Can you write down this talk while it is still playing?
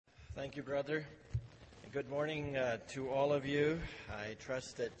Thank you, brother. Good morning to all of you. I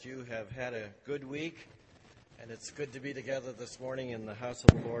trust that you have had a good week, and it's good to be together this morning in the house of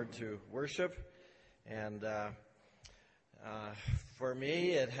the Lord to worship. And for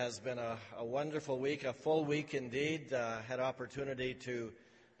me, it has been a wonderful week, a full week indeed. Had opportunity to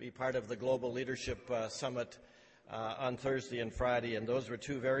be part of the Global Leadership Summit on Thursday and Friday, and those were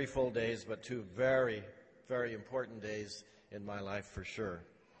two very full days, but two very, very important days in my life for sure.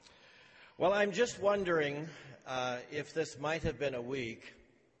 Well, I'm just wondering if this might have been a week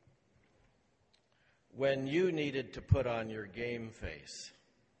when you needed to put on your game face.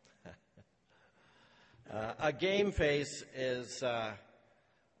 A game face is a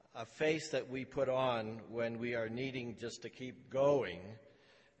face that we put on when we are needing just to keep going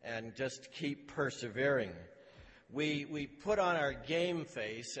and just keep persevering. We put on our game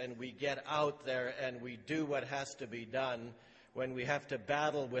face and we get out there and we do what has to be done when we have to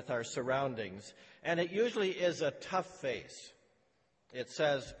battle with our surroundings. And it usually is a tough face. It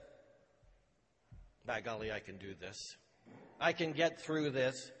says, by golly, I can do this. I can get through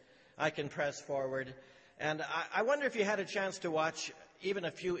this. I can press forward. And I wonder if you had a chance to watch even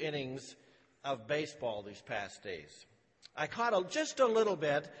a few innings of baseball these past days. I caught just a little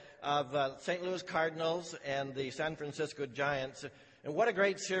bit of St. Louis Cardinals and the San Francisco Giants. And what a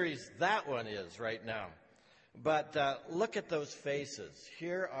great series that one is right now. But look at those faces.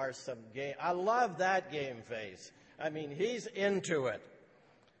 Here are some game. I love that game face. I mean, he's into it.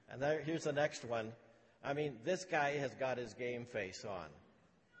 And here's the next one. I mean, this guy has got his game face on.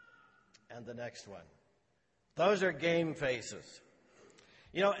 And the next one. Those are game faces.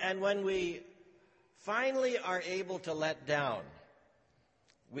 You know, and when we finally are able to let down,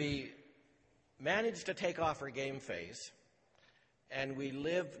 we manage to take off our game face, and we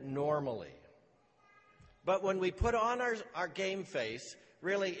live normally. But when we put on our game face,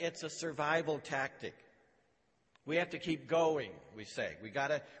 really it's a survival tactic. We have to keep going, we say. We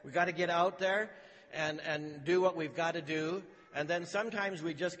gotta get out there and do what we've got to do. And then sometimes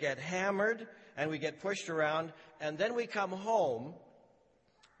we just get hammered and we get pushed around, and then we come home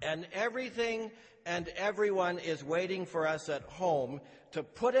and everything and everyone is waiting for us at home to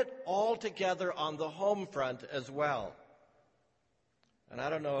put it all together on the home front as well. And I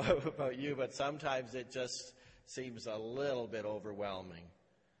don't know about you, but sometimes it just seems a little bit overwhelming,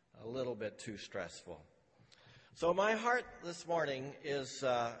 a little bit too stressful. So my heart this morning is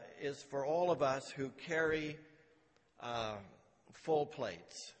for all of us who carry full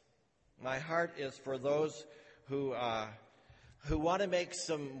plates. My heart is for those who want to make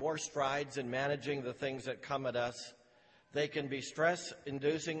some more strides in managing the things that come at us. They can be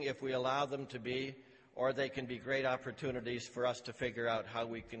stress-inducing if we allow them to be, or they can be great opportunities for us to figure out how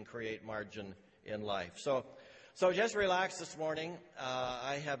we can create margin in life. So just relax this morning.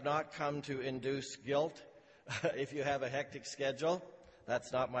 I have not come to induce guilt if you have a hectic schedule.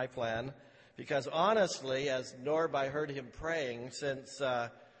 That's not my plan. Because honestly, as Norb, I heard him praying since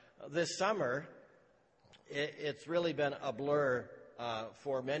this summer, it's really been a blur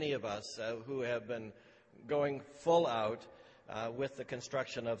for many of us who have been going full out with the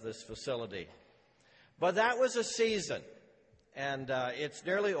construction of this facility. But that was a season, and it's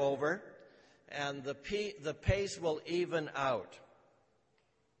nearly over, and the pace will even out.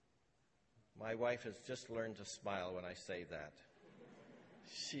 My wife has just learned to smile when I say that.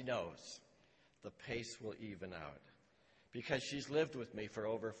 She knows the pace will even out because she's lived with me for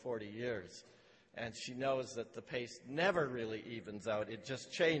over 40 years, and she knows that the pace never really evens out. It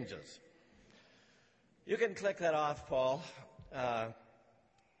just changes. You can click that off, Paul.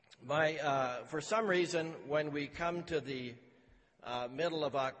 For some reason, when we come to the middle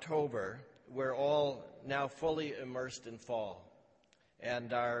of October, we're all now fully immersed in fall.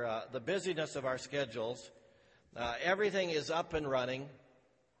 And the busyness of our schedules, everything is up and running.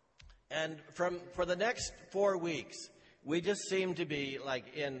 And for the next 4 weeks, we just seem to be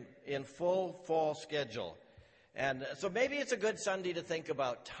like in full fall schedule. And so maybe it's a good Sunday to think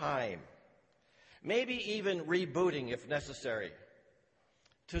about time. Maybe even rebooting if necessary.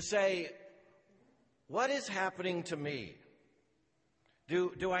 To say, what is happening to me?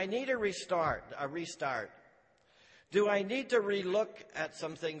 Do I need a restart? Do I need to relook at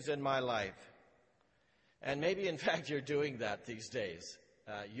some things in my life? And maybe, in fact, you're doing that these days.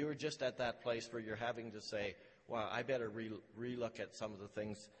 You're just at that place where you're having to say, wow, I better relook at some of the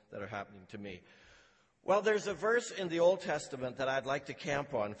things that are happening to me. Well, there's a verse in the Old Testament that I'd like to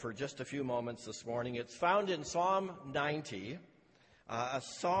camp on for just a few moments this morning. It's found in Psalm 90. A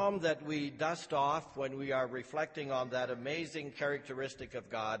psalm that we dust off when we are reflecting on that amazing characteristic of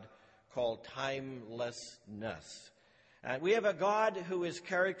God called timelessness. And we have a God who is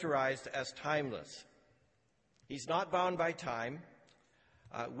characterized as timeless. He's not bound by time.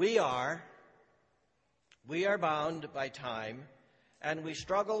 We are bound by time, and we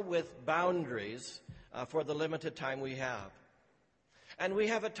struggle with boundaries for the limited time we have. And we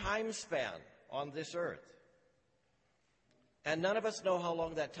have a time span on this earth. And none of us know how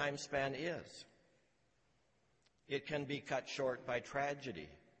long that time span is. It can be cut short by tragedy,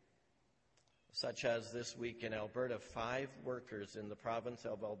 such as this week in Alberta. 5 workers in the province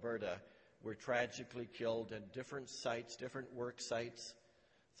of Alberta were tragically killed at different sites, different work sites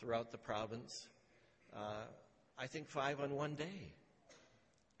throughout the province. I think 5 on one day,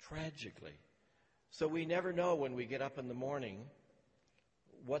 tragically. So we never know when we get up in the morning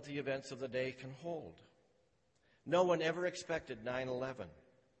what the events of the day can hold. No one ever expected 9/11.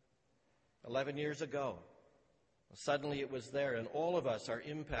 11 years ago, suddenly it was there, and all of us are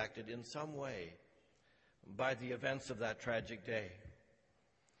impacted in some way by the events of that tragic day.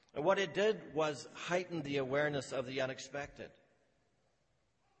 And what it did was heighten the awareness of the unexpected.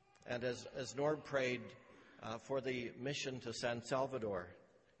 And as Norb prayed for the mission to San Salvador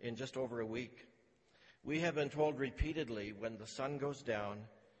in just over a week, we have been told repeatedly, when the sun goes down,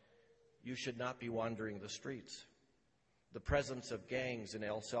 you should not be wandering the streets. The presence of gangs in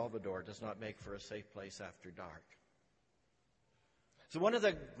El Salvador does not make for a safe place after dark. So one of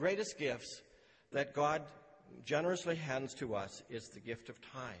the greatest gifts that God generously hands to us is the gift of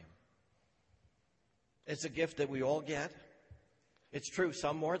time. It's a gift that we all get. It's true,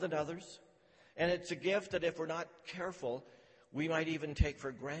 some more than others. And it's a gift that if we're not careful, we might even take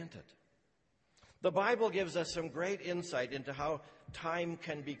for granted. The Bible gives us some great insight into how time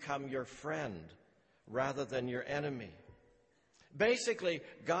can become your friend rather than your enemy. Basically,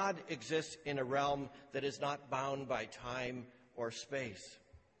 God exists in a realm that is not bound by time or space.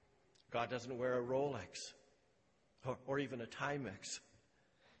 God doesn't wear a Rolex or even a Timex.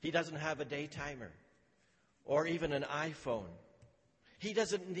 He doesn't have a day timer or even an iPhone. He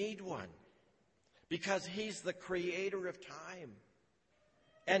doesn't need one because he's the creator of time,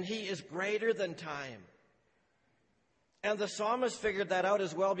 and he is greater than time. And the psalmist figured that out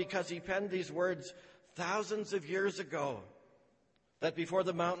as well, because he penned these words thousands of years ago, that before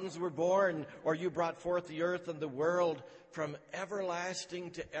the mountains were born, or you brought forth the earth and the world, from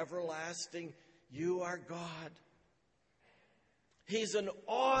everlasting to everlasting, you are God. He's an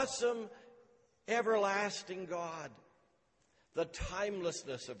awesome, everlasting God, the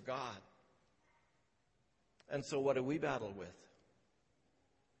timelessness of God. And so what do we battle with?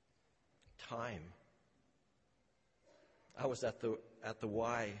 Time. I was at the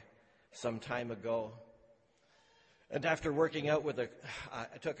Y some time ago, and after working out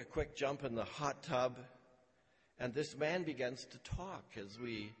I took a quick jump in the hot tub, and this man begins to talk as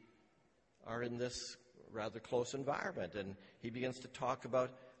we are in this rather close environment, and he begins to talk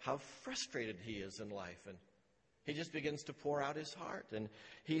about how frustrated he is in life, and he just begins to pour out his heart, and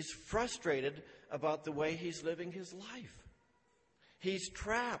he's frustrated about the way he's living his life. He's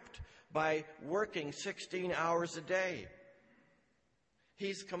trapped by working 16 hours a day.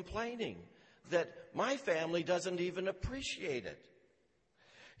 He's complaining that my family doesn't even appreciate it.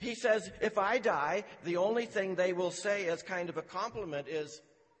 He says, if I die, the only thing they will say as kind of a compliment is,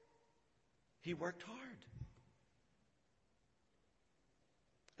 he worked hard.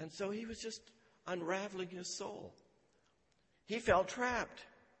 And so he was just unraveling his soul. He felt trapped.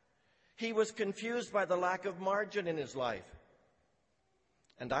 He was confused by the lack of margin in his life.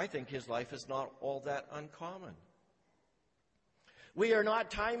 And I think his life is not all that uncommon. We are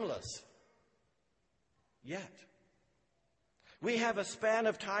not timeless yet. We have a span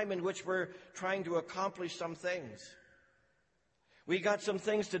of time in which we're trying to accomplish some things. We got some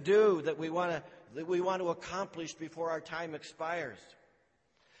things to do that we want to accomplish before our time expires.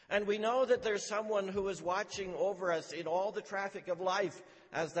 And we know that there's someone who is watching over us in all the traffic of life,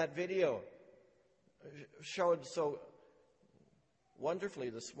 as that video showed so wonderfully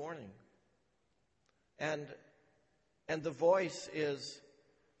this morning. And the voice is,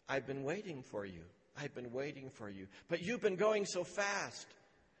 I've been waiting for you. I've been waiting for you. But you've been going so fast.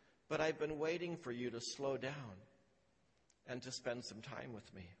 But I've been waiting for you to slow down and to spend some time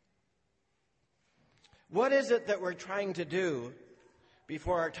with me. What is it that we're trying to do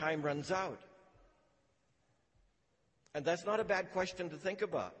before our time runs out? And that's not a bad question to think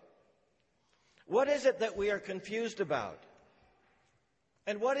about. What is it that we are confused about?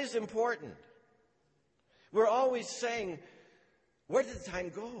 And what is important? We're always saying, where did the time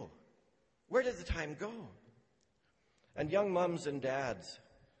go? Where did the time go? And young mums and dads,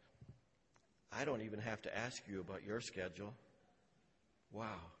 I don't even have to ask you about your schedule.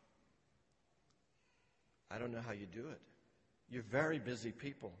 Wow. I don't know how you do it. You're very busy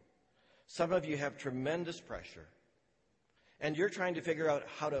people. Some of you have tremendous pressure. And you're trying to figure out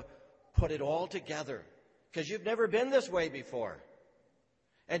how to put it all together because you've never been this way before.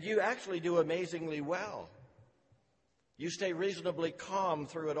 And you actually do amazingly well. You stay reasonably calm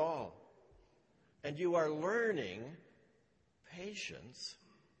through it all. And you are learning patience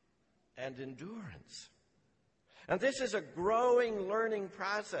and endurance. And this is a growing learning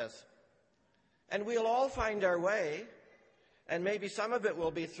process. And we'll all find our way. And maybe some of it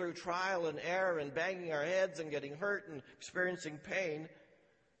will be through trial and error and banging our heads and getting hurt and experiencing pain.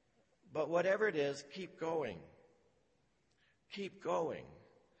 But whatever it is, keep going. Keep going.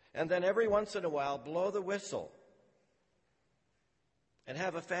 And then every once in a while, blow the whistle and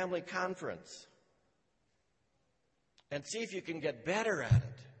have a family conference and see if you can get better at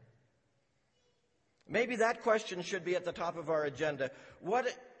it. Maybe that question should be at the top of our agenda. What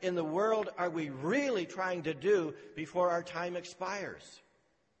in the world are we really trying to do before our time expires?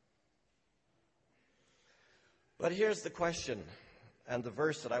 But here's the question and the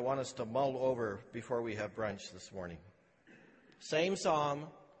verse that I want us to mull over before we have brunch this morning. Same psalm,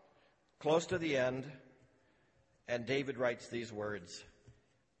 close to the end, and David writes these words,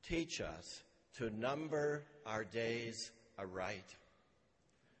 "Teach us to number our days aright,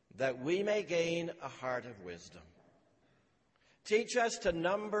 that we may gain a heart of wisdom." Teach us to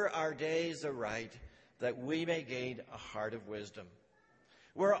number our days aright, that we may gain a heart of wisdom.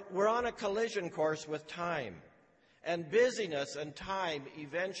 We're on a collision course with time, and busyness and time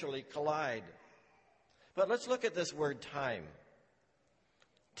eventually collide. But let's look at this word time.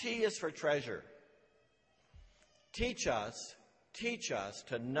 T is for treasure. Teach us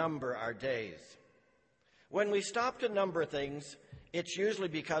to number our days. When we stop to number things, it's usually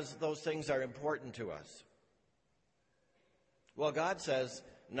because those things are important to us. Well, God says,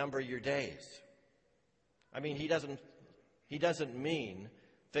 number your days. I mean, He doesn't mean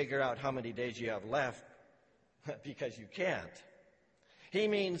figure out how many days you have left because you can't. He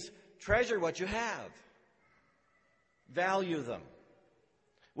means treasure what you have. Value them.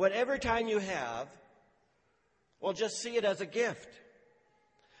 Whatever time you have, well, just see it as a gift.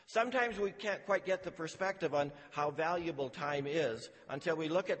 Sometimes we can't quite get the perspective on how valuable time is until we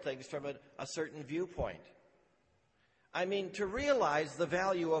look at things from a certain viewpoint. I mean, to realize the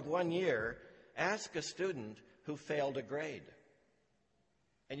value of 1 year, ask a student who failed a grade.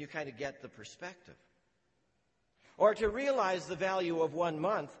 And you kind of get the perspective. Or to realize the value of 1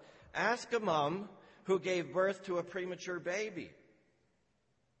 month, ask a mom who gave birth to a premature baby.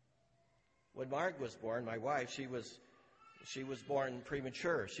 When Marg was born, my wife, she was born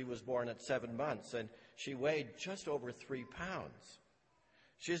premature. She was born at 7 months, and she weighed just over 3 pounds.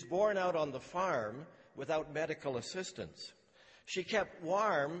 She was born out on the farm without medical assistance. She kept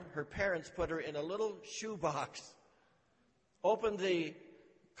warm. Her parents put her in a little shoebox, opened the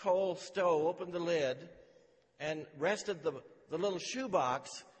coal stove, opened the lid, and rested the little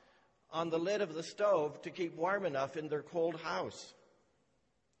shoebox on the lid of the stove to keep warm enough in their cold house,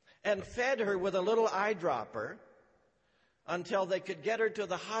 and fed her with a little eyedropper until they could get her to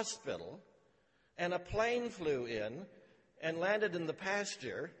the hospital, and a plane flew in and landed in the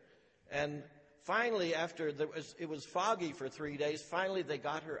pasture, and finally, after it was foggy for 3 days, finally they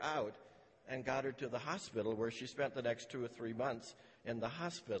got her out and got her to the hospital, where she spent the next 2 or 3 months in the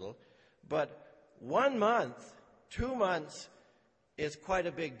hospital. But 1 month, 2 months is quite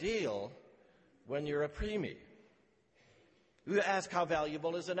a big deal when you're a preemie. You ask, how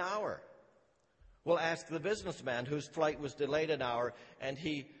valuable is an hour? Well, ask the businessman whose flight was delayed an hour and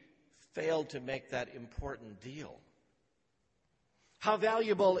he failed to make that important deal. How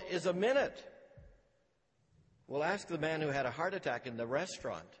valuable is a minute? Well, ask the man who had a heart attack in the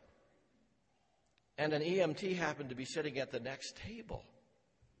restaurant and an EMT happened to be sitting at the next table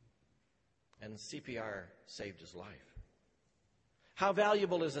and CPR saved his life. How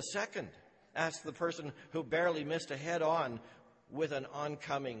valuable is a second? Ask the person who barely missed a head-on with an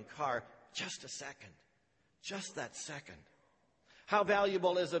oncoming car. Just a second. Just that second. How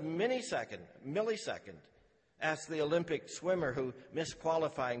valuable is a millisecond? Ask the Olympic swimmer who missed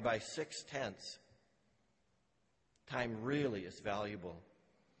qualifying by 0.6. Time really is valuable.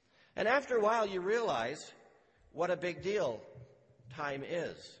 And after a while, you realize what a big deal time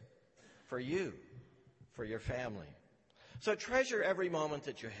is for you, for your family. So treasure every moment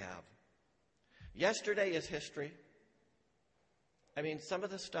that you have. Yesterday is history. I mean, some of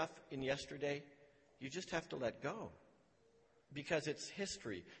the stuff in yesterday, you just have to let go because it's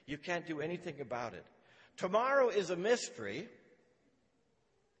history. You can't do anything about it. Tomorrow is a mystery.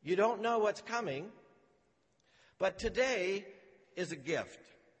 You don't know what's coming, but today is a gift.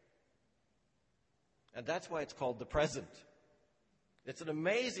 And that's why it's called the present. It's an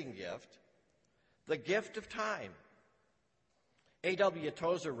amazing gift, the gift of time. A.W.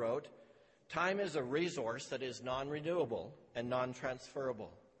 Tozer wrote, "Time is a resource that is non-renewable and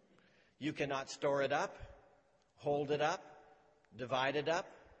non-transferable. You cannot store it up, hold it up, divide it up,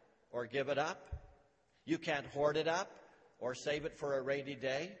 or give it up. You can't hoard it up or save it for a rainy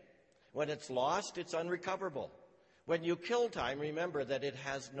day. When it's lost, it's unrecoverable. When you kill time, remember that it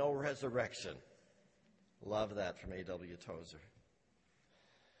has no resurrection." Love that from A.W. Tozer.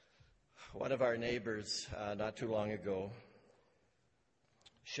 One of our neighbors not too long ago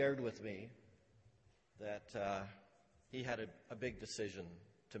shared with me that he had a big decision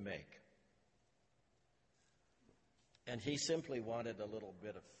to make. And he simply wanted a little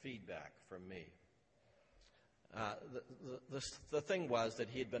bit of feedback from me. The thing was that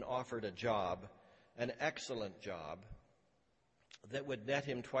he had been offered a job, an excellent job, that would net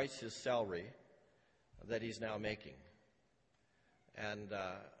him twice his salary that he's now making. And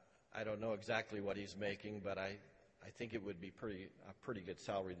I don't know exactly what he's making, but I think it would be a pretty good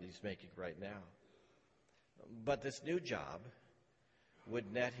salary that he's making right now. But this new job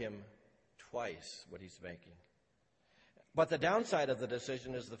would net him twice what he's making. But the downside of the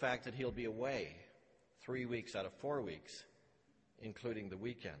decision is the fact that he'll be away 3 weeks out of 4 weeks, including the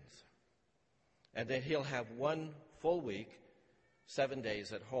weekends. And then he'll have 1 full week, 7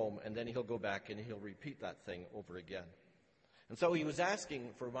 days at home, and then he'll go back and he'll repeat that thing over again. And so he was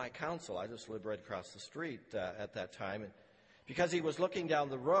asking for my counsel. I just lived right across the street at that time. And because he was looking down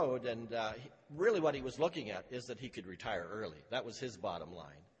the road, and really what he was looking at is that he could retire early. That was his bottom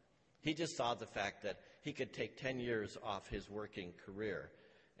line. He just saw the fact that he could take 10 years off his working career,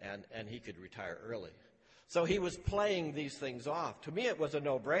 and he could retire early. So he was playing these things off. To me, it was a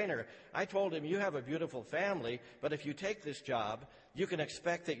no-brainer. I told him, you have a beautiful family, but if you take this job, you can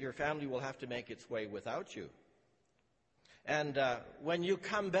expect that your family will have to make its way without you. And when you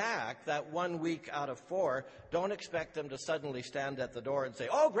come back, that 1 week out of 4, don't expect them to suddenly stand at the door and say,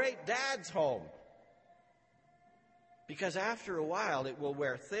 "Oh, great, Dad's home." Because after a while, it will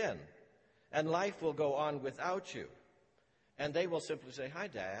wear thin, and life will go on without you. And they will simply say, "Hi,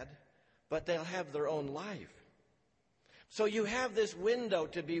 Dad," but they'll have their own life. So you have this window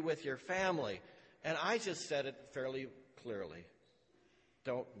to be with your family, and I just said it fairly clearly.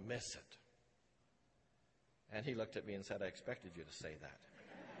 Don't miss it. And he looked at me and said, "I expected you to say that."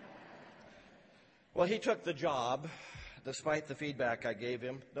 Well, he took the job, despite the feedback I gave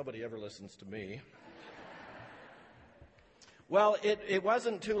him. Nobody ever listens to me. Well, it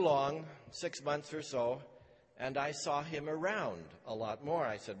wasn't too long, 6 months or so, and I saw him around a lot more.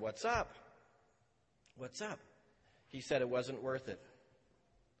 I said, "What's up? What's up?" He said it wasn't worth it.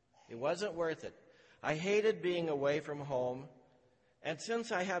 It wasn't worth it. I hated being away from home, and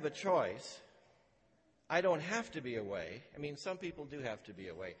since I have a choice, I don't have to be away. I mean, some people do have to be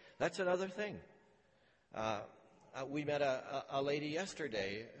away. That's another thing. We met a lady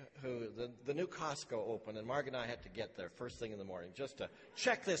yesterday who, the new Costco opened, and Marg and I had to get there first thing in the morning just to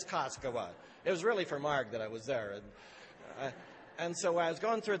check this Costco out. It was really for Marg that I was there. And so I was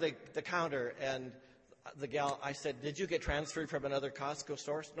going through the counter, and the gal, I said, "Did you get transferred from another Costco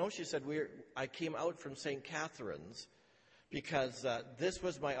store?" "No," she said, "I came out from St. Catharines because this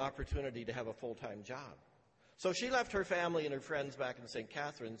was my opportunity to have a full-time job." So she left her family and her friends back in St.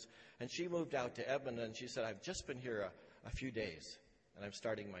 Catharines, and she moved out to Edmonton, and she said, "I've just been here a few days, and I'm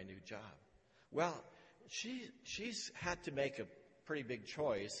starting my new job." Well, she's had to make a pretty big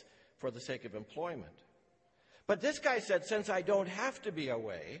choice for the sake of employment. But this guy said, since I don't have to be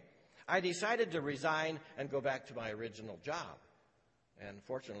away, I decided to resign and go back to my original job. And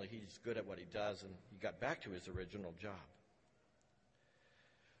fortunately, he's good at what he does, and he got back to his original job.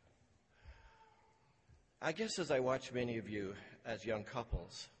 I guess as I watch many of you as young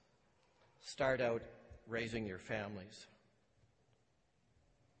couples start out raising your families,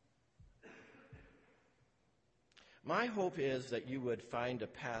 my hope is that you would find a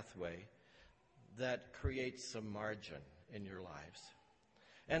pathway that creates some margin in your lives,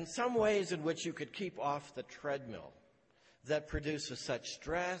 and some ways in which you could keep off the treadmill that produces such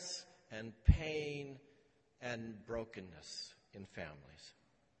stress and pain and brokenness in families.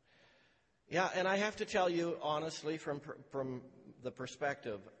 Yeah, and I have to tell you honestly from the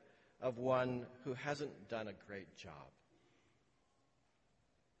perspective of one who hasn't done a great job.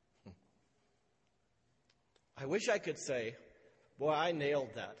 I wish I could say, "Boy, I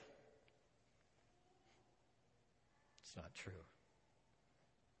nailed that." It's not true.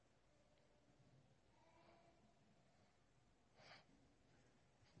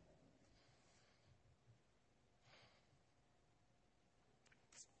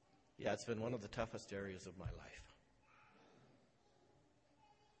 Yeah, it's been one of the toughest areas of my life.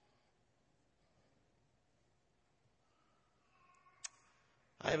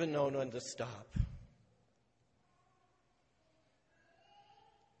 I haven't known when to stop.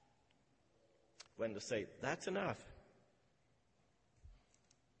 When to say, that's enough.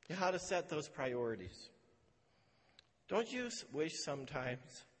 How to set those priorities. Don't you wish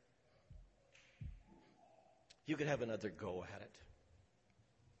sometimes you could have another go at it?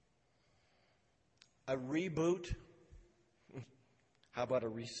 A reboot? How about a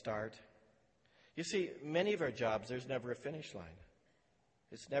restart? You see, many of our jobs, there's never a finish line.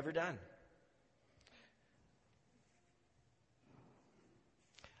 It's never done.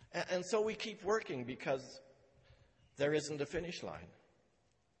 And so we keep working because there isn't a finish line.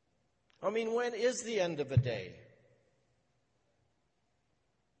 I mean, when is the end of a day?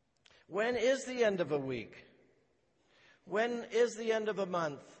 When is the end of a week? When is the end of a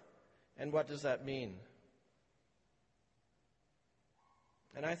month? And what does that mean?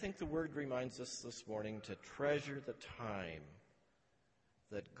 And I think the Word reminds us this morning to treasure the time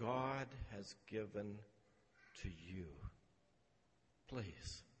that God has given to you.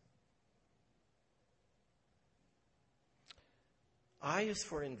 Please. I is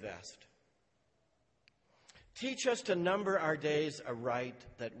for invest. Teach us to number our days aright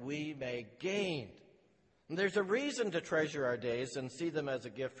that we may gain. And there's a reason to treasure our days and see them as a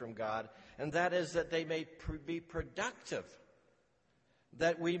gift from God, and that is that they may be productive,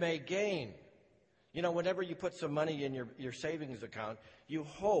 that we may gain. You know, whenever you put some money in your savings account, you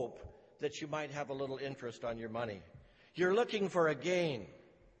hope that you might have a little interest on your money. You're looking for a gain.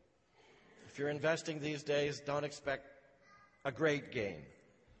 If you're investing these days, don't expect a great gain,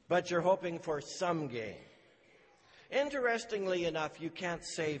 but you're hoping for some gain. Interestingly enough, you can't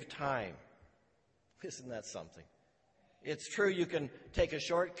save time. Isn't that something? It's true you can take a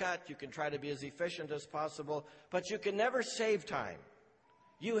shortcut, you can try to be as efficient as possible, but you can never save time.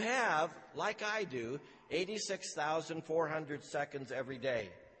 You have, like I do, 86,400 seconds every day.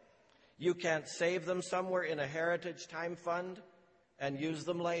 You can't save them somewhere in a heritage time fund and use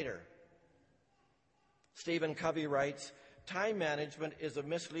them later. Stephen Covey writes, time management is a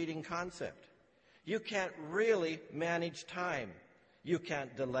misleading concept. You can't really manage time. You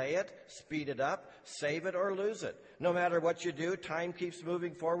can't delay it, speed it up, save it, or lose it. No matter what you do, time keeps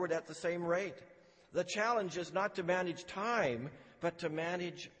moving forward at the same rate. The challenge is not to manage time, but to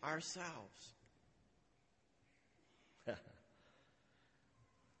manage ourselves.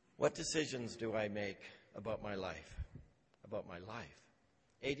 What decisions do I make about my life? About my life.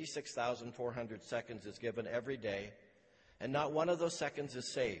 86,400 seconds is given every day, and not one of those seconds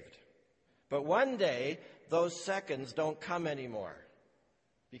is saved. But one day, those seconds don't come anymore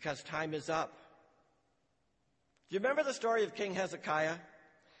because time is up. Do you remember the story of King Hezekiah?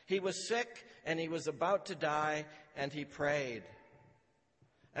 He was sick and he was about to die, and he prayed.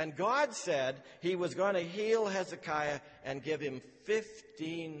 And God said he was going to heal Hezekiah and give him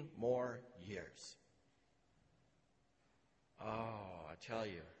 15 more years. Oh, I tell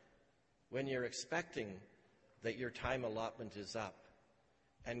you, when you're expecting that your time allotment is up,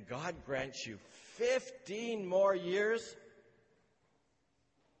 and God grants you 15 more years,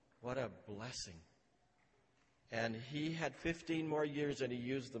 what a blessing. And he had 15 more years, and he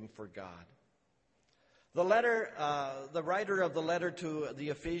used them for God. The writer of the letter to the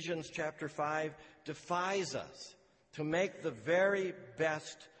Ephesians, chapter 5, defies us to make the very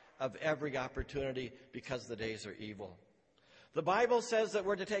best of every opportunity because the days are evil. The Bible says that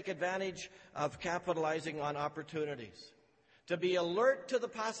we're to take advantage of capitalizing on opportunities, to be alert to the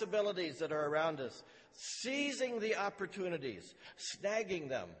possibilities that are around us, seizing the opportunities, snagging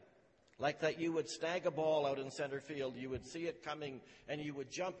them, like that you would snag a ball out in center field. You would see it coming, and you would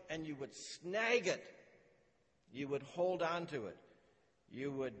jump, and you would snag it. You would hold on to it.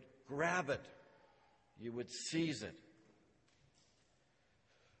 You would grab it. You would seize it.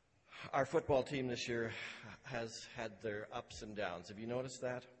 Our football team this year has had their ups and downs. Have you noticed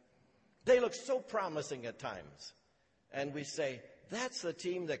that? They look so promising at times. And we say, that's the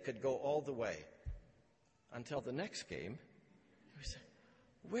team that could go all the way. Until the next game, we say,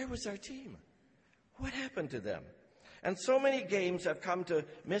 where was our team? What happened to them? And so many games have come to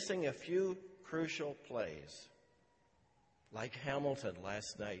missing a few crucial plays. Like Hamilton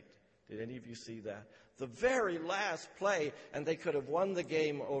last night. Did any of you see that? The very last play, and they could have won the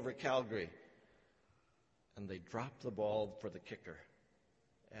game over Calgary. And they dropped the ball for the kicker.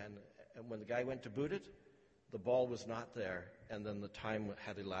 And when the guy went to boot it, the ball was not there, and then the time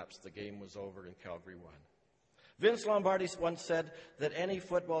had elapsed. The game was over, and Calgary won. Vince Lombardi once said that any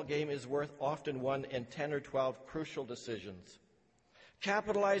football game is worth often won in 10 or 12 crucial decisions.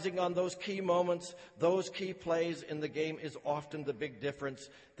 Capitalizing on those key moments, those key plays in the game is often the big difference.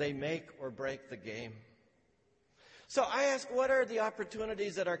 They make or break the game. So I ask, what are the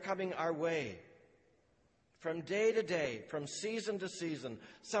opportunities that are coming our way? From day to day, from season to season,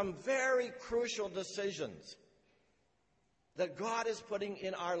 some very crucial decisions that God is putting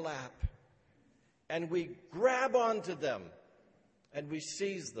in our lap. And we grab onto them, and we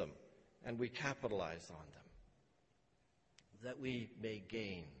seize them, and we capitalize on them. That we may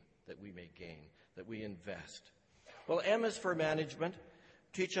gain, that we invest. Well, M is for management.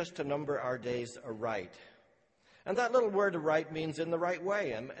 Teach us to number our days aright. And that little word aright means in the right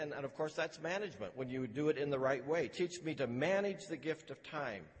way. And of course, that's management, when you do it in the right way. Teach me to manage the gift of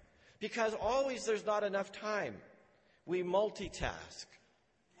time. Because always there's not enough time. We multitask.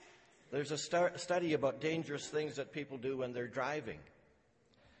 There's a study about dangerous things that people do when they're driving.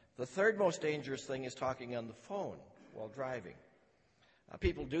 The third most dangerous thing is talking on the phone while driving.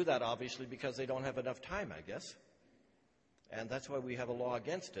 People do that, obviously, because they don't have enough time, I guess. And that's why we have a law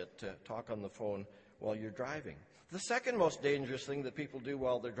against it, to talk on the phone while you're driving. The second most dangerous thing that people do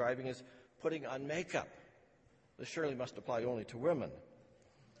while they're driving is putting on makeup. This surely must apply only to women.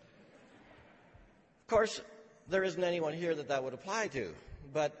 Of course, there isn't anyone here that would apply to,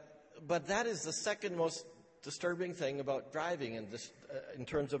 but that is the second most disturbing thing about driving in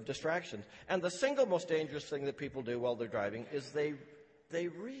terms of distractions. And the single most dangerous thing that people do while they're driving is they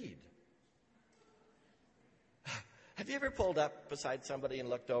read. Have you ever pulled up beside somebody and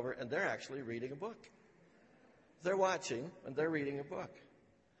looked over and they're actually reading a book? They're watching and they're reading a book.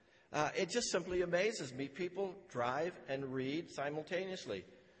 It just simply amazes me. People drive and read simultaneously.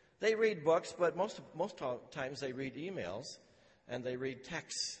 They read books, but most times they read emails and they read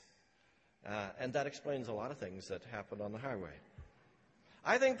texts. And that explains a lot of things that happen on the highway.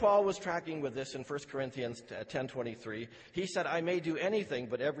 I think Paul was tracking with this in 1 Corinthians 10:23. He said, I may do anything,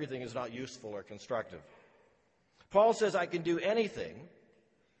 but everything is not useful or constructive. Paul says, I can do anything.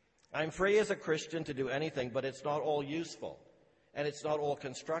 I'm free as a Christian to do anything, but it's not all useful, and it's not all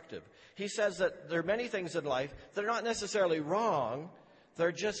constructive. He says that there are many things in life that are not necessarily wrong,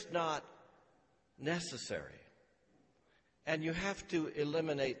 they're just not necessary. And you have to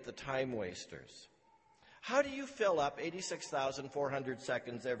eliminate the time wasters. How do you fill up 86,400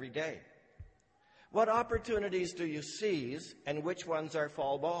 seconds every day? What opportunities do you seize, and which ones are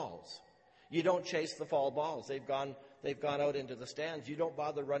fall balls? You don't chase the fall balls. They've gone out into the stands. You don't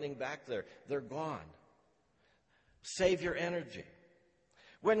bother running back there. They're gone. Save your energy.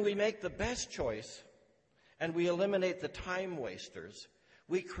 When we make the best choice and we eliminate the time wasters,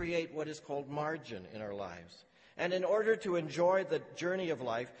 we create what is called margin in our lives. And in order to enjoy the journey of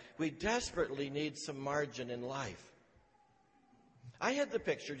life, we desperately need some margin in life. I had the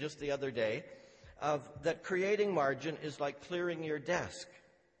picture just the other day of that creating margin is like clearing your desk.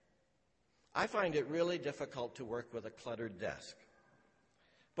 I find it really difficult to work with a cluttered desk.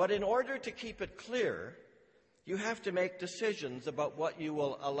 But in order to keep it clear, you have to make decisions about what you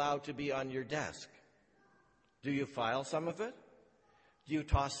will allow to be on your desk. Do you file some of it? Do you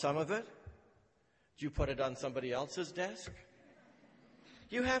toss some of it? Do you put it on somebody else's desk?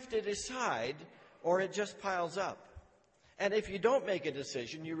 You have to decide, or it just piles up. And if you don't make a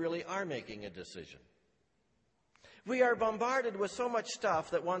decision, you really are making a decision. We are bombarded with so much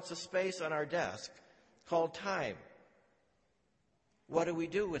stuff that wants a space on our desk called time. What do we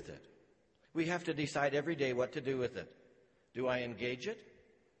do with it? We have to decide every day what to do with it. Do I engage it?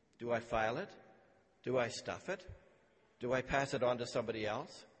 Do I file it? Do I stuff it? Do I pass it on to somebody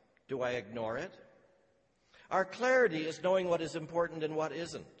else? Do I ignore it? Our clarity is knowing what is important and what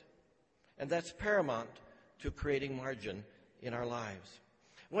isn't. And that's paramount to creating margin in our lives.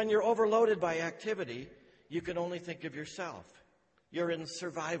 When you're overloaded by activity, you can only think of yourself. You're in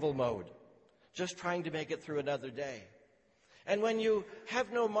survival mode, just trying to make it through another day. And when you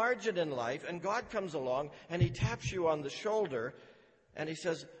have no margin in life and God comes along and he taps you on the shoulder and he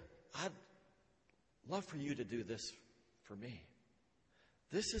says, I'd love for you to do this for me.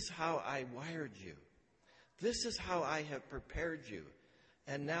 This is how I wired you. This is how I have prepared you.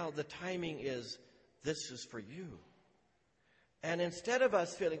 And now the timing is, this is for you. And instead of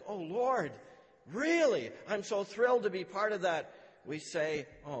us feeling, oh Lord, really, I'm so thrilled to be part of that, we say,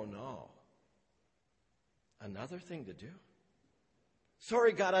 oh no, another thing to do?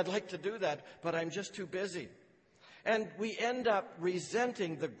 Sorry, God, I'd like to do that, but I'm just too busy. And we end up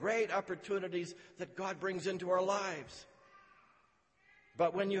resenting the great opportunities that God brings into our lives.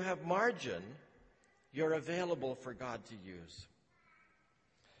 But when you have margin, you're available for God to use.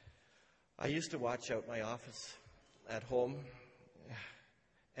 I used to watch out my office at home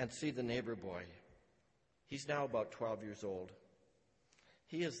and see the neighbor boy. He's now about 12 years old.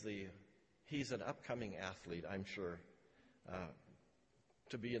 He's an upcoming athlete, I'm sure,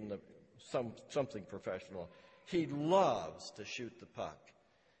 to be in something professional. He loves to shoot the puck.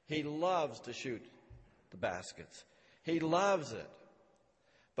 He loves to shoot the baskets. He loves it.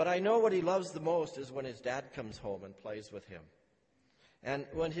 But I know what he loves the most is when his dad comes home and plays with him. And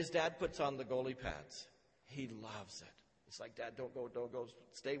when his dad puts on the goalie pads, he loves it. It's like, Dad, don't go,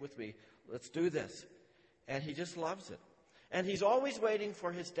 stay with me. Let's do this. And he just loves it. And he's always waiting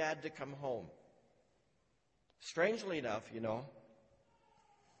for his dad to come home. Strangely enough,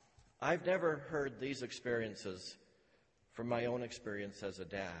 I've never heard these experiences from my own experience as a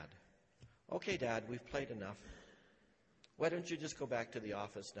dad. Okay, Dad, we've played enough. Why don't you just go back to the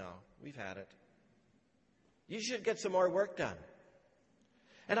office now? We've had it. You should get some more work done.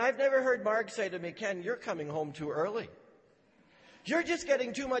 And I've never heard Mark say to me, Ken, you're coming home too early. You're just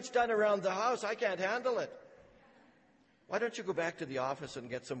getting too much done around the house. I can't handle it. Why don't you go back to the office and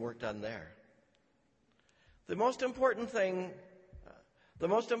get some work done there? The most important time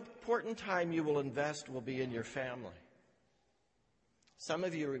you will invest will be in your family. Some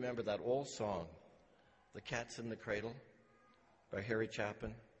of you remember that old song, The Cat's in the Cradle, by Harry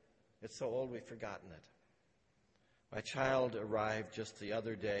Chapin. It's so old we've forgotten it. My child arrived just the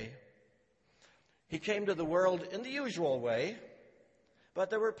other day. He came to the world in the usual way, but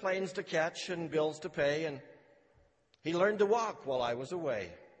there were planes to catch and bills to pay, and he learned to walk while I was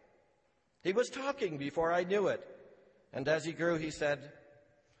away. He was talking before I knew it, and as he grew, he said,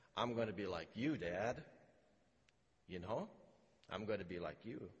 I'm going to be like you, Dad. I'm going to be like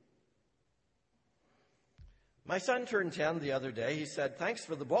you. My son turned 10 the other day. He said, thanks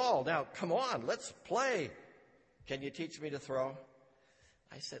for the ball. Now, come on, let's play. Can you teach me to throw?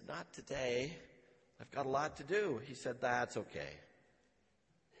 I said, not today. I've got a lot to do. He said, that's okay.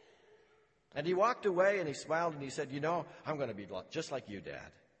 And he walked away and he smiled and he said, I'm going to be just like you,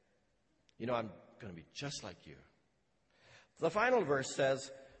 Dad. I'm going to be just like you. The final verse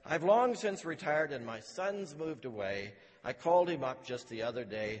says, I've long since retired and my son's moved away. I called him up just the other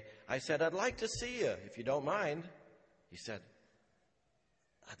day. I said, I'd like to see you, if you don't mind. He said,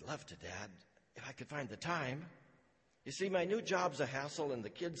 I'd love to, Dad, if I could find the time. You see, my new job's a hassle and the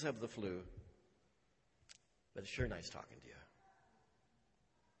kids have the flu. But it's sure nice talking to you.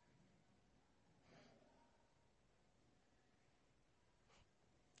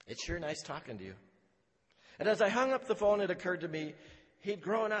 It's sure nice talking to you. And as I hung up the phone, it occurred to me, he'd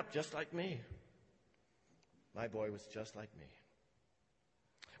grown up just like me. My boy was just like me.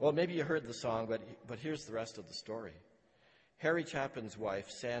 Well, maybe you heard the song, but here's the rest of the story. Harry Chapin's wife,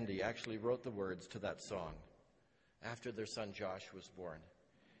 Sandy, actually wrote the words to that song after their son Josh was born.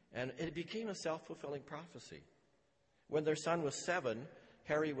 And it became a self-fulfilling prophecy. When their son was 7,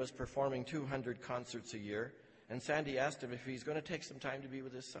 Harry was performing 200 concerts a year, and Sandy asked him if he's going to take some time to be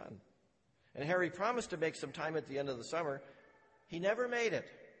with his son. And Harry promised to make some time at the end of the summer. He never made it.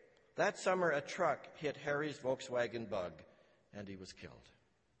 That summer, a truck hit Harry's Volkswagen Bug, and he was killed.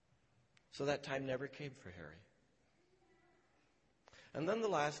 So that time never came for Harry. And then the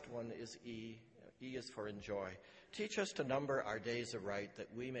last one is E. E is for enjoy. Teach us to number our days aright,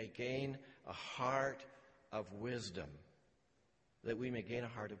 that we may gain a heart of wisdom. That we may gain a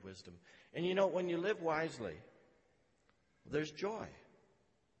heart of wisdom. And when you live wisely, there's joy.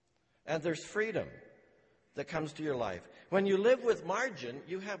 And there's freedom that comes to your life. When you live with margin,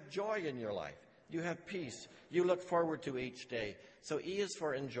 you have joy in your life. You have peace. You look forward to each day. So E is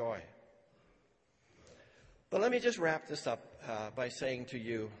for enjoy. But let me just wrap this up by saying to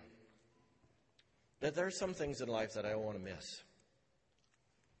you that there are some things in life that I don't want to miss.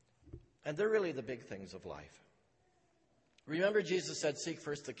 And they're really the big things of life. Remember, Jesus said, seek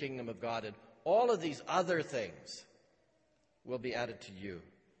first the kingdom of God, and all of these other things will be added to you.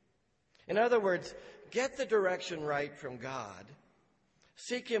 In other words, get the direction right from God.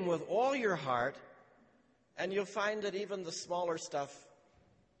 Seek Him with all your heart, and you'll find that even the smaller stuff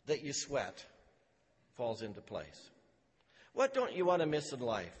that you sweat falls into place. What don't you want to miss in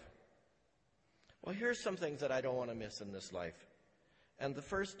life? Well, here's some things that I don't want to miss in this life. And the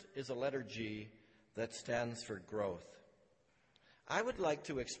first is a letter G that stands for growth. I would like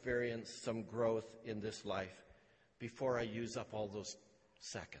to experience some growth in this life before I use up all those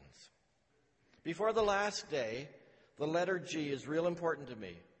seconds. Before the last day, the letter G is real important to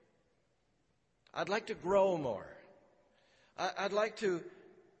me. I'd like to grow more. I'd like to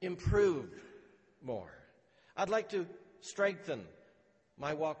improve more. I'd like to strengthen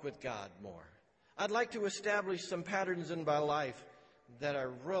my walk with God more. I'd like to establish some patterns in my life that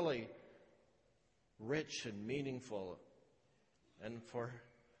are really rich and meaningful and for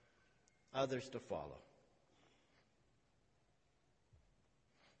others to follow.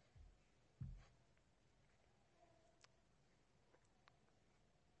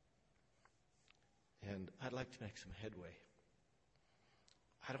 and I'd like to make some headway.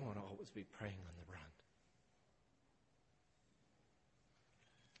 I don't want to always be praying on the run.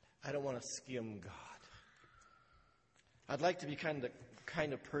 I don't want to skim God. I'd like to be kind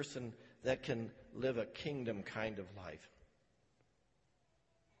of person that can live a kingdom kind of life.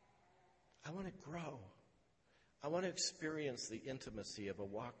 I want to grow. I want to experience the intimacy of a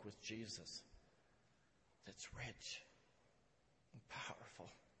walk with Jesus that's rich and powerful.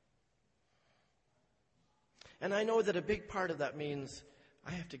 And I know that a big part of that means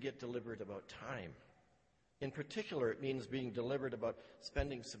I have to get deliberate about time. In particular, it means being deliberate about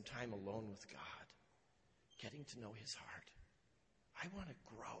spending some time alone with God, getting to know His heart. I want to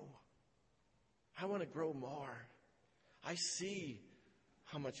grow. I want to grow more. I see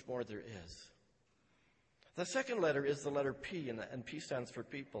how much more there is. The second letter is the letter P, and P stands for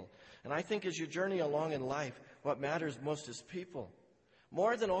people. And I think as you journey along in life, what matters most is people.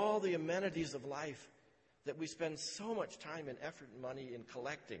 More than all the amenities of life that we spend so much time and effort and money in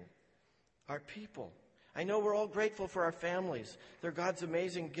collecting are people. I know we're all grateful for our families. They're God's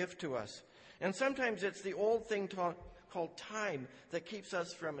amazing gift to us. And sometimes it's the old thing called time that keeps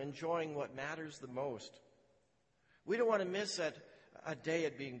us from enjoying what matters the most. We don't want to miss a day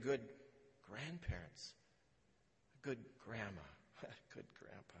at being good grandparents, good grandma, good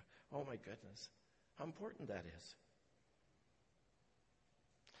grandpa. Oh my goodness, how important that is.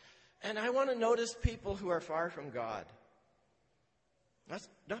 And I want to notice people who are far from God. That's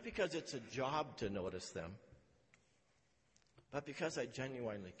not because it's a job to notice them, but because I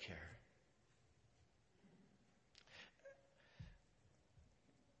genuinely care.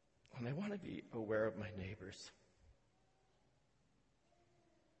 And I want to be aware of my neighbors.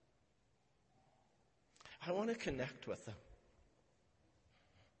 I want to connect with them.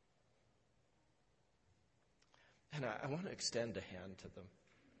 And I want to extend a hand to them.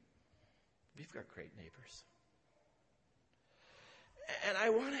 We've got great neighbors. And I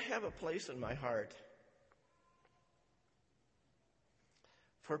want to have a place in my heart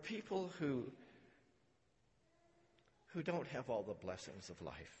for people who don't have all the blessings of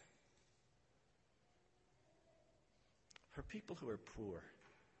life. For people who are poor.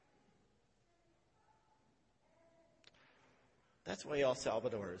 That's why El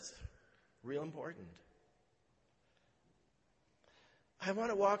Salvador is real important. I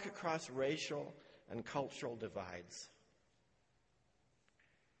want to walk across racial and cultural divides.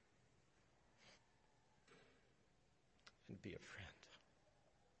 And be a friend.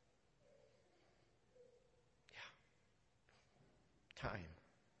 Yeah. Time.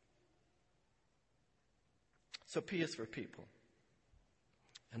 So P is for people.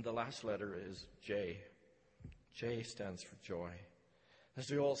 And the last letter is J. J stands for joy. There's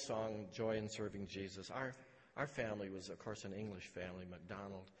the old song, Joy in Serving Jesus. Our family was, of course, an English family,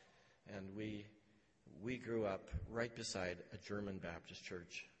 MacDonald, and we grew up right beside a German Baptist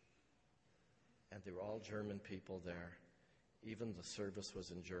church. And they were all German people there. Even the service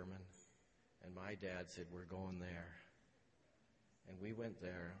was in German. And my dad said, we're going there. And we went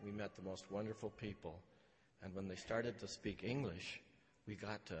there. We met the most wonderful people. And when they started to speak English, we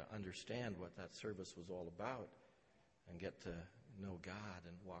got to understand what that service was all about and get to know God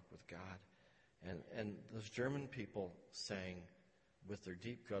and walk with God. And those German people sang with their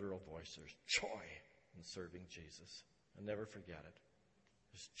deep guttural voice, there's joy in serving Jesus. I'll never forget it.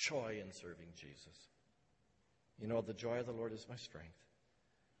 There's joy in serving Jesus. You know, the joy of the Lord is my strength.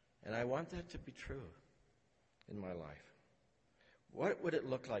 And I want that to be true in my life. What would it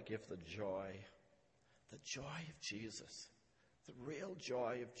look like if the joy of Jesus, the real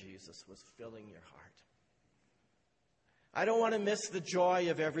joy of Jesus was filling your heart? I don't want to miss the joy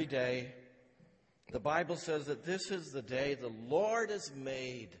of every day. The Bible says that this is the day the Lord has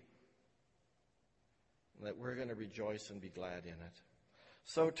made, and that we're going to rejoice and be glad in it.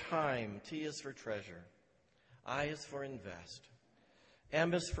 So time, T is for treasure, I is for invest,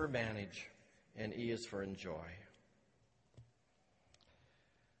 M is for manage, and E is for enjoy.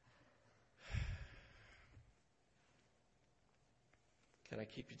 Can I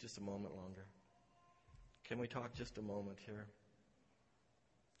keep you just a moment longer? Can we talk just a moment here?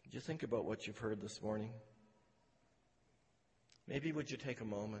 Would you think about what you've heard this morning? Maybe would you take a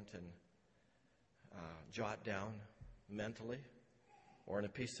moment and jot down mentally or on a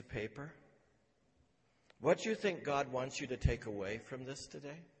piece of paper what you think God wants you to take away from this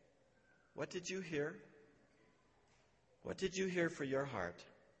today? What did you hear? What did you hear for your heart?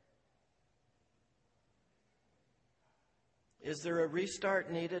 Is there a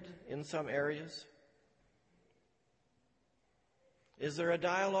restart needed in some areas? Is there a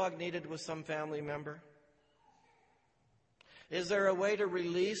dialogue needed with some family member? Is there a way to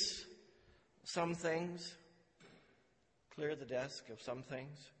release some things, clear the desk of some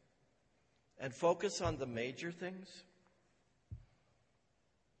things, and focus on the major things?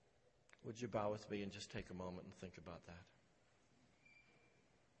 Would you bow with me and just take a moment and think about that?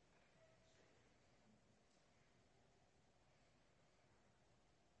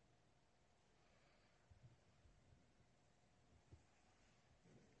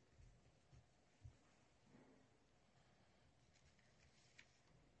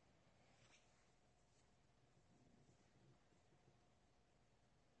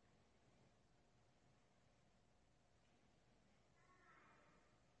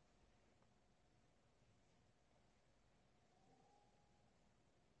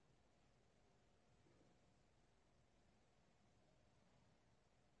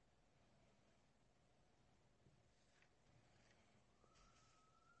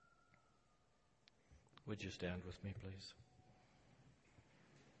 Would you stand with me, please?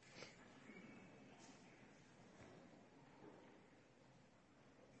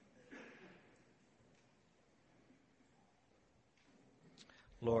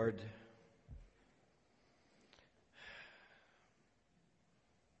 Lord,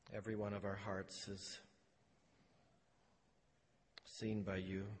 every one of our hearts is seen by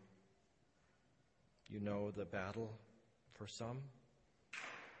you. You know the battle for some.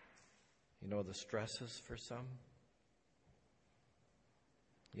 You know the stresses for some.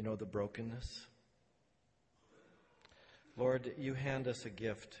 You know the brokenness. Lord, you hand us a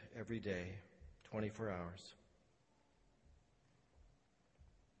gift every day, 24 hours.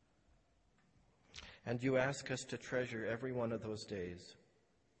 And you ask us to treasure every one of those days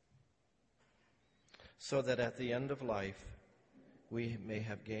so that at the end of life we may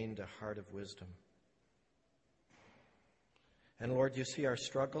have gained a heart of wisdom. And Lord, you see our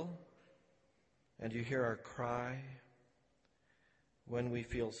struggle and you hear our cry when we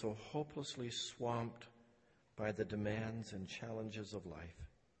feel so hopelessly swamped by the demands and challenges of life.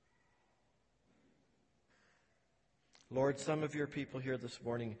 Lord, some of your people here this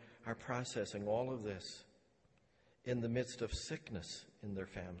morning are processing all of this in the midst of sickness in their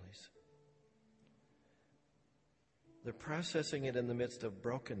families. They're processing it in the midst of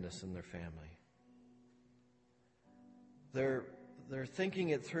brokenness in their family. They're thinking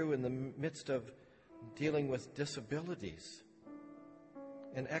it through in the midst of dealing with disabilities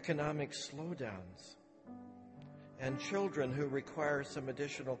and economic slowdowns and children who require some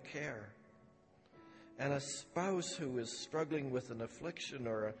additional care and a spouse who is struggling with an affliction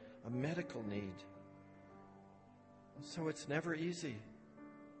or a medical need. So it's never easy.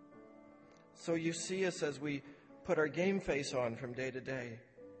 So you see us as we put our game face on from day to day.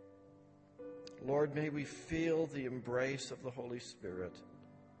 Lord, may we feel the embrace of the Holy Spirit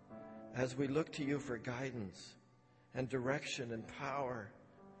as we look to you for guidance and direction and power.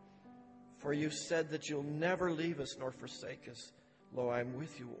 For you said that you'll never leave us nor forsake us. Lo, I'm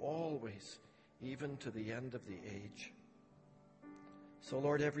with you always, even to the end of the age. So,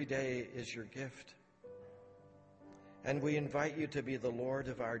 Lord, every day is your gift. And we invite you to be the Lord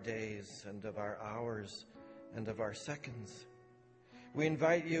of our days and of our hours and of our seconds. We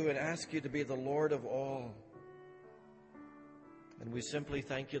invite you and ask you to be the Lord of all. And we simply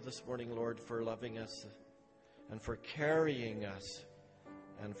thank you this morning, Lord, for loving us and for carrying us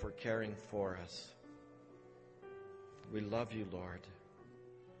and for caring for us. We love you, Lord.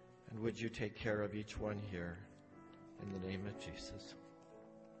 And would you take care of each one here in the name of Jesus.